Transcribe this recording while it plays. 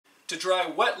To dry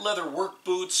wet leather work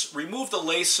boots, remove the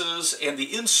laces and the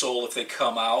insole if they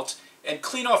come out, and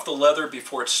clean off the leather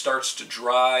before it starts to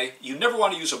dry. You never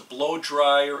want to use a blow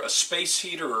dryer, a space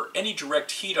heater, or any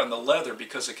direct heat on the leather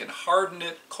because it can harden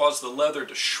it, cause the leather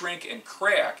to shrink and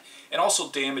crack, and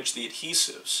also damage the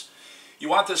adhesives. You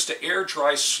want this to air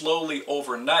dry slowly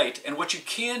overnight, and what you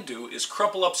can do is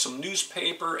crumple up some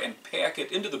newspaper and pack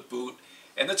it into the boot,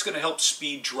 and that's going to help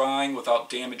speed drying without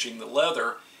damaging the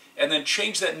leather. And then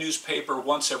change that newspaper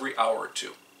once every hour or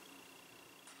two.